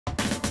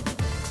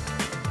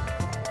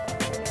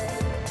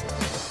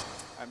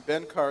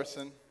Ben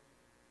Carson,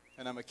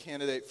 and I'm a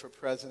candidate for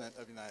President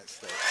of the United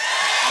States.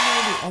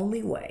 I know the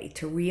only way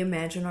to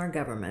reimagine our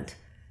government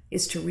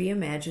is to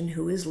reimagine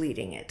who is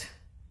leading it.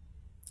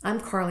 I'm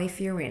Carly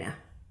Fiorina,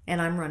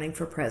 and I'm running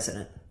for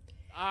president.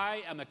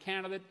 I am a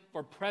candidate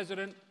for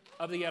President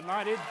of the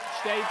United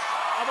States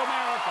of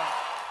America.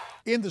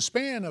 In the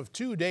span of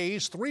 2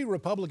 days, 3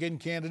 Republican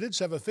candidates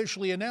have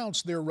officially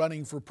announced they're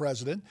running for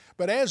president.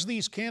 But as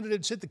these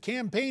candidates hit the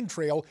campaign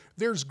trail,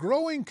 there's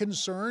growing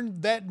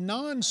concern that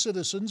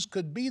non-citizens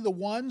could be the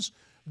ones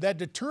that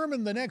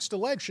determine the next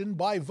election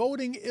by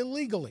voting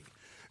illegally.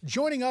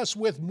 Joining us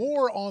with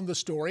more on the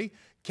story,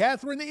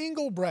 Catherine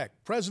Engelbrecht,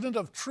 president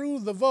of True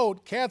the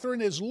Vote. Catherine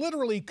is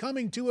literally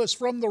coming to us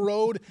from the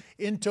road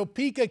in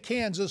Topeka,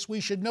 Kansas. We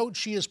should note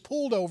she is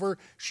pulled over.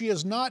 She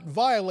is not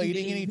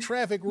violating any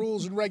traffic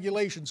rules and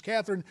regulations.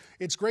 Catherine,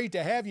 it's great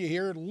to have you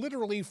here,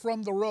 literally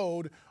from the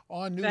road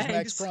on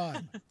Newsmax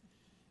Prime.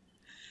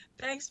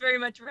 Thanks very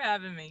much for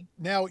having me.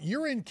 Now,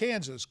 you're in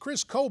Kansas.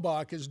 Chris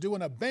Kobach is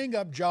doing a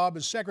bang-up job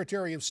as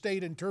Secretary of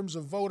State in terms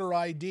of voter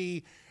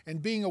ID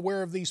and being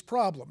aware of these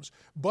problems.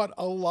 But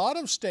a lot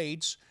of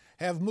states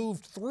have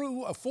moved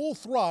through a full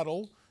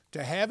throttle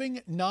to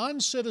having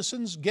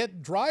non-citizens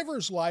get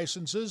driver's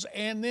licenses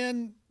and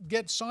then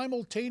get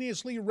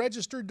simultaneously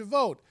registered to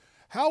vote.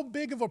 How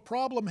big of a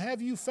problem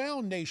have you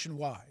found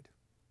nationwide?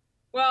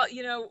 Well,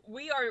 you know,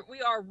 we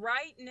are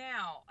right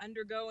now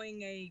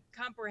undergoing a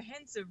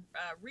comprehensive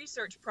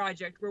research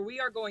project where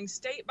we are going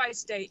state by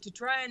state to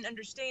try and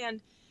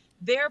understand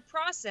their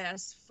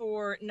process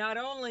for not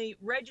only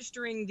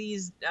registering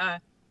these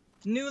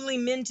newly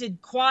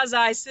minted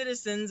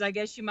quasi-citizens, I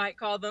guess you might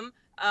call them,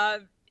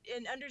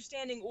 in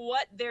understanding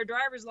what their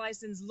driver's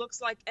license looks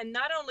like, and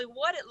not only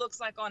what it looks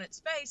like on its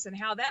face and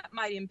how that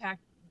might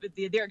impact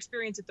their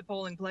experience at the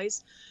polling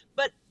place,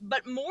 but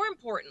more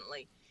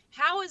importantly,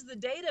 how is the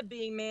data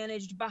being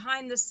managed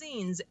behind the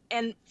scenes?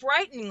 And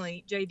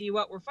frighteningly, JD,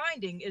 what we're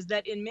finding is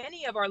that in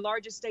many of our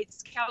largest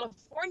states,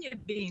 California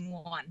being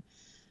one,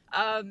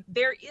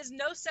 there is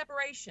no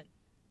separation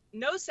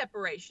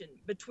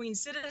between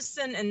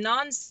citizen and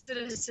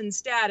non-citizen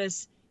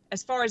status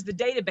as far as the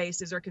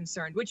databases are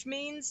concerned, which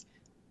means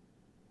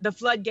the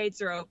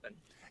floodgates are open.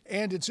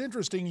 And it's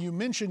interesting you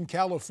mentioned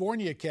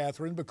California,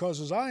 Catherine, because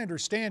as I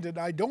understand it,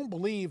 I don't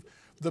believe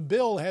the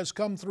bill has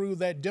come through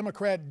that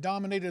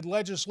Democrat-dominated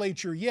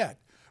legislature yet.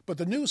 But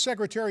the new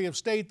Secretary of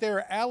State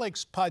there,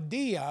 Alex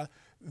Padilla,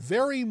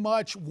 very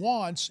much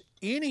wants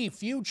any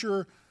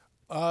future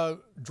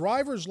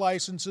driver's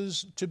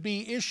licenses to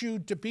be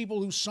issued to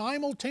people who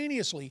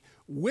simultaneously,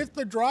 with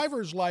the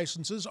driver's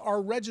licenses,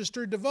 are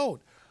registered to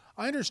vote.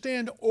 I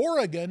understand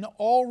Oregon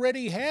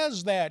already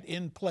has that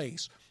in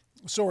place.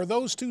 So are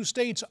those 2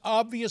 states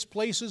obvious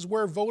places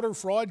where voter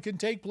fraud can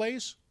take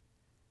place?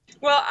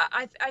 Well,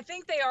 I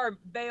think they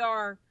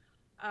are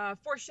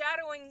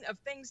foreshadowing of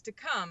things to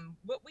come.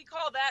 What we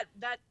call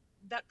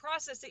that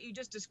process that you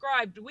just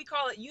described, we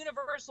call it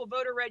universal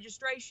voter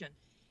registration.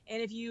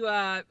 And if you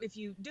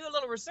do a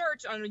little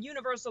research on a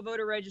universal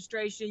voter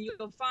registration,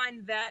 you'll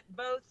find that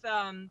both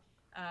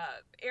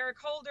Eric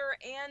Holder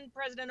and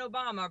President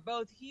Obama are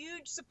both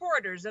huge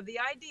supporters of the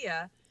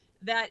idea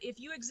that if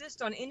you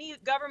exist on any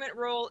government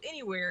role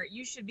anywhere,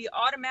 you should be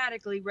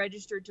automatically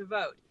registered to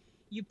vote.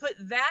 You put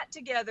that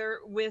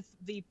together with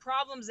the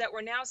problems that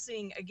we're now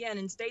seeing, again,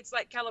 in states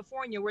like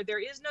California, where there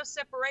is no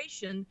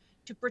separation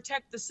to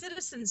protect the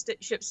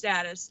citizenship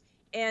status,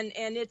 and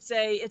it's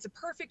a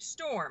perfect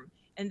storm.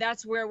 And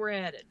that's where we're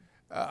headed.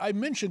 I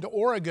mentioned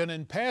Oregon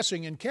in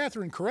passing, and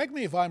Catherine, correct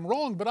me if I'm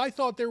wrong, but I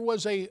thought there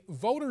was a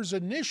voters'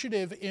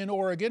 initiative in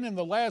Oregon in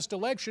the last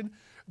election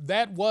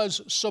that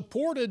was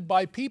supported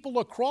by people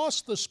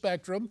across the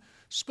spectrum,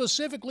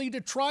 specifically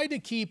to try to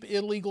keep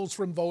illegals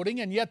from voting,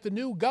 and yet the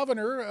new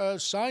governor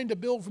signed a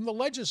bill from the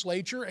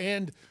legislature,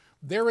 and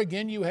there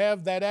again you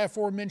have that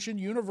aforementioned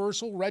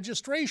universal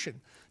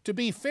registration. To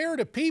be fair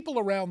to people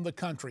around the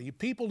country,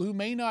 people who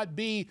may not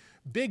be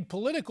big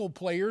political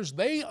players,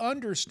 they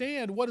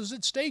understand what is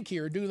at stake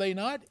here, do they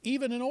not,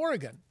 even in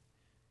Oregon?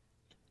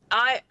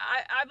 I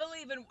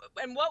believe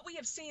in what we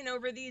have seen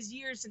over these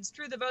years since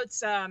True the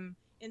Vote's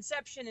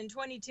inception in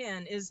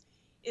 2010 is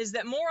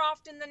that more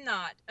often than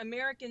not,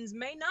 Americans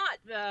may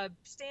not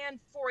stand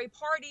for a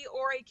party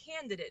or a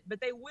candidate,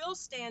 but they will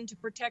stand to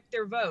protect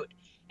their vote.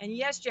 And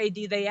yes,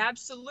 JD, they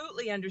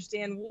absolutely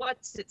understand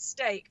what's at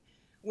stake.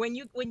 When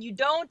you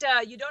don't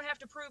have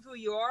to prove who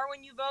you are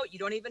when you vote. You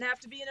don't even have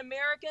to be an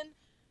American.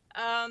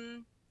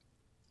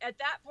 At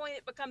that point,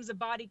 it becomes a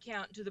body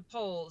count to the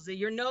polls.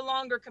 You're no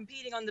longer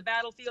competing on the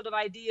battlefield of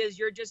ideas.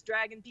 You're just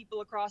dragging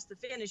people across the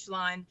finish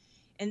line.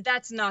 And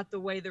that's not the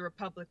way the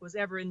Republic was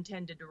ever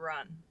intended to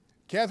run.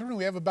 Catherine,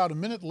 we have about a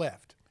minute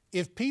left.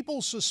 If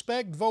people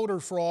suspect voter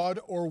fraud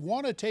or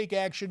want to take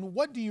action,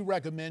 what do you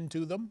recommend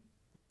to them?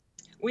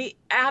 We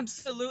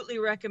absolutely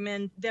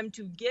recommend them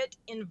to get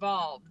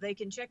involved. They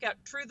can check out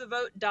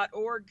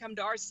truethevote.org, come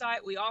to our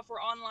site. We offer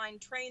online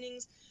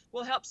trainings.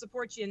 We'll help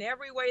support you in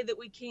every way that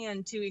we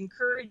can to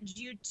encourage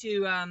you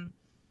to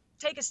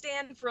take a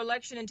stand for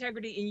election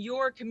integrity in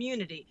your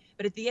community.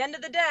 But at the end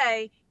of the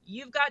day,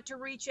 You've got to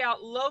reach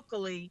out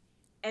locally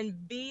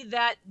and be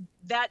that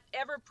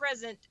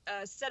ever-present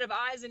set of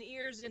eyes and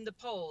ears in the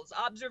polls.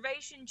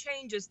 Observation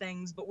changes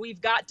things, but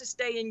we've got to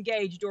stay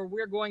engaged or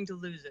we're going to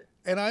lose it.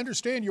 And I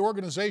understand your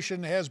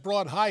organization has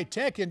brought high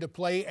tech into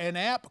play, an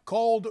app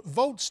called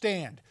Vote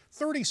Stand.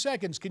 30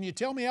 seconds. Can you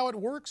tell me how it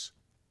works?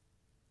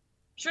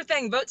 Sure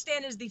thing.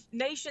 VoteStand is the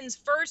nation's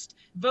first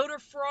voter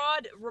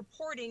fraud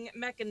reporting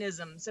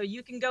mechanism. So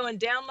you can go and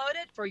download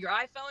it for your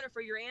iPhone or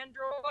for your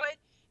Android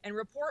and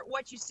report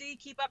what you see,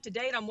 keep up to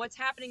date on what's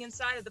happening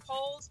inside of the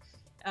polls.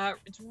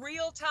 It's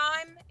real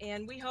time,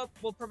 and we hope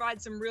we'll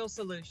provide some real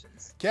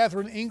solutions.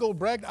 Catherine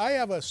Engelbrecht, I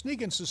have a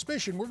sneaking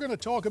suspicion we're going to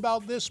talk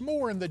about this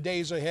more in the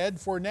days ahead.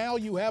 For now,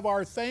 you have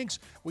our thanks.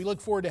 We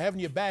look forward to having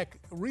you back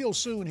real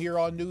soon here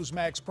on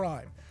Newsmax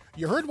Prime.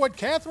 You heard what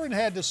Catherine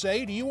had to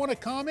say. Do you want to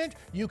comment?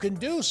 You can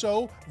do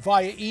so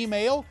via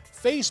email,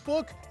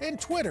 Facebook, and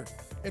Twitter.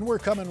 And we're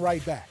coming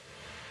right back.